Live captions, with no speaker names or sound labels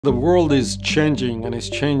The world is changing, and it's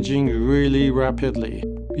changing really rapidly.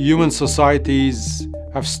 Human societies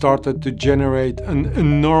have started to generate an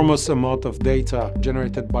enormous amount of data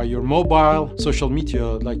generated by your mobile, social media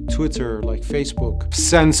like Twitter, like Facebook,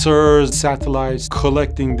 sensors, satellites,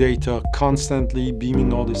 collecting data, constantly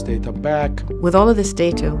beaming all this data back. With all of this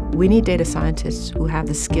data, we need data scientists who have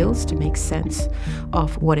the skills to make sense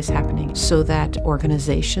of what is happening so that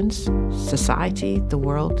organizations, society, the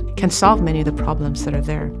world can solve many of the problems that are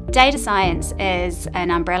there. Data science is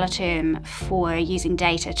an umbrella term for using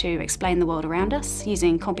data to explain the world around us, using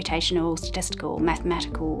computational, statistical,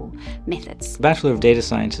 mathematical methods. Bachelor of Data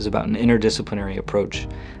Science is about an interdisciplinary approach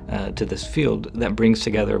to this field that brings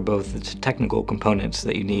together both the technical components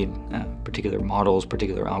that you need, particular models,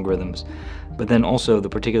 particular algorithms, but then also the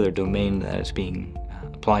particular domain that it's being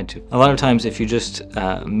applied to. A lot of times if you just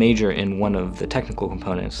major in one of the technical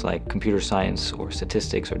components like computer science or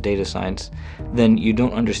statistics or data science, then you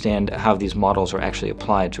don't understand how these models are actually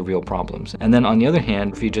applied to real problems. And then on the other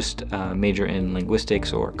hand, if you just major in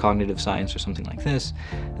linguistics or cognitive science or something like this,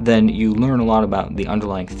 then you learn a lot about the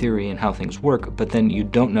underlying theory and how things work, but then you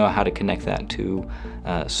don't know how to connect that to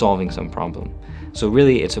solving some problem. So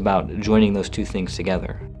really it's about joining those two things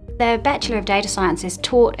together. The Bachelor of Data Science is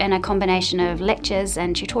taught in a combination of lectures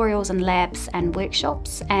and tutorials and labs and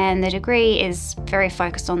workshops, and the degree is very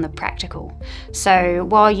focused on the practical. So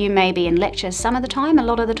while you may be in lectures some of the time, a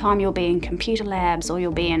lot of the time you'll be in computer labs or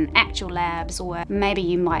you'll be in actual labs, or maybe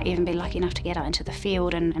you might even be lucky enough to get out into the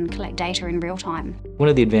field and collect data in real time. One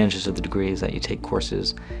of the advantages of the degree is that you take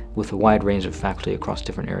courses with a wide range of faculty across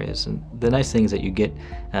different areas, and the nice thing is that you get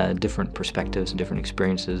different perspectives and different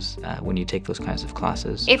experiences when you take those kinds of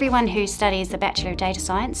classes. Everyone who studies the Bachelor of Data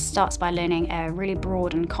Science starts by learning a really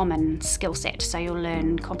broad and common skill set. So you'll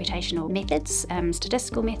learn computational methods,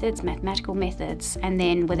 statistical methods, mathematical methods, and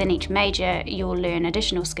then within each major you'll learn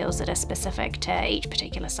additional skills that are specific to each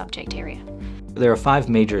particular subject area. There are 5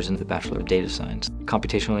 majors in the Bachelor of Data Science.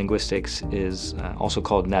 Computational linguistics is also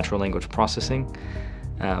called natural language processing.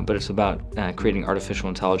 But it's about creating artificial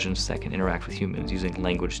intelligence that can interact with humans using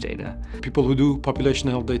language data. People who do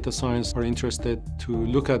population health data science are interested to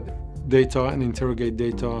look at data and interrogate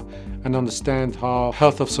data and understand how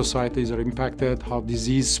health of societies are impacted, how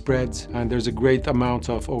disease spreads, and there's a great amount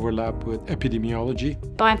of overlap with epidemiology.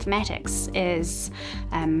 Bioinformatics is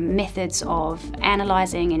methods of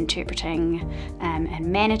analysing, interpreting and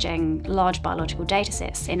managing large biological data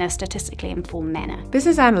sets in a statistically informed manner.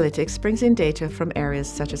 Business analytics brings in data from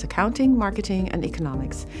areas such as accounting, marketing and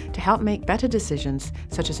economics to help make better decisions,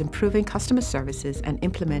 such as improving customer services and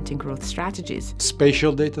implementing growth strategies.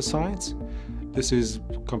 Spatial data science. This is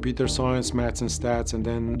computer science, maths and stats, and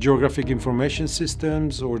then geographic information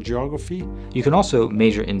systems or geography. You can also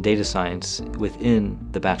major in data science within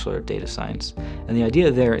the Bachelor of Data Science. And the idea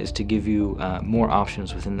there is to give you more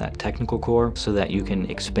options within that technical core so that you can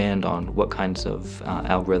expand on what kinds of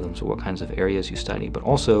algorithms or what kinds of areas you study, but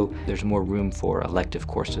also there's more room for elective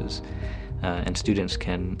courses. And students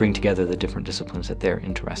can bring together the different disciplines that they're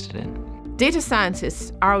interested in. Data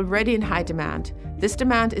scientists are already in high demand. This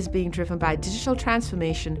demand is being driven by digital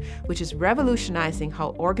transformation, which is revolutionizing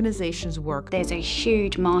how organizations work. There's a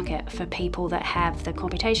huge market for people that have the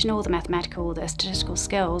computational, the mathematical, the statistical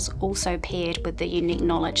skills, also paired with the unique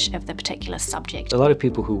knowledge of the particular subject. A lot of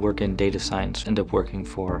people who work in data science end up working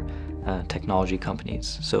for technology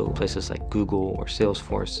companies, so places like Google or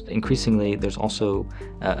Salesforce. Increasingly, there's also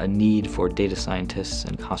a need for data scientists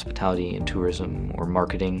in hospitality and tourism or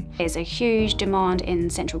marketing. There's a huge demand in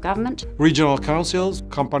central government. Regional councils,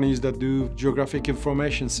 companies that do geographic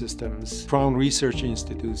information systems, Crown Research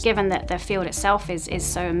Institutes. Given that the field itself is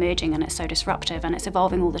so emerging and it's so disruptive and it's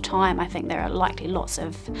evolving all the time, I think there are likely lots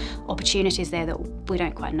of opportunities there that we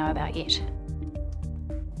don't quite know about yet.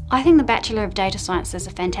 I think the Bachelor of Data Science is a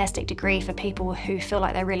fantastic degree for people who feel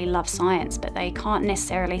like they really love science, but they can't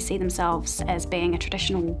necessarily see themselves as being a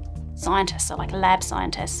traditional scientist, so like a lab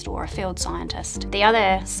scientist or a field scientist. The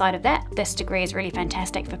other side of that, this degree is really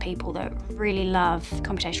fantastic for people that really love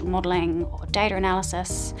computational modelling or data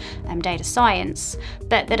analysis and data science,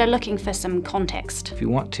 but that are looking for some context. If you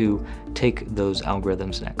want to take those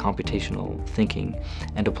algorithms and that computational thinking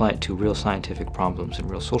and apply it to real scientific problems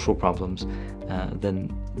and real social problems,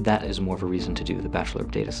 then that is more of a reason to do the Bachelor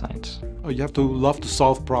of Data Science. You have to love to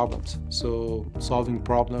solve problems. So solving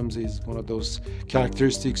problems is one of those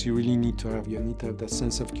characteristics you really need to have. You need to have that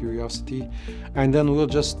sense of curiosity, and then we'll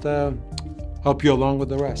just help you along with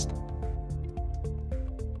the rest.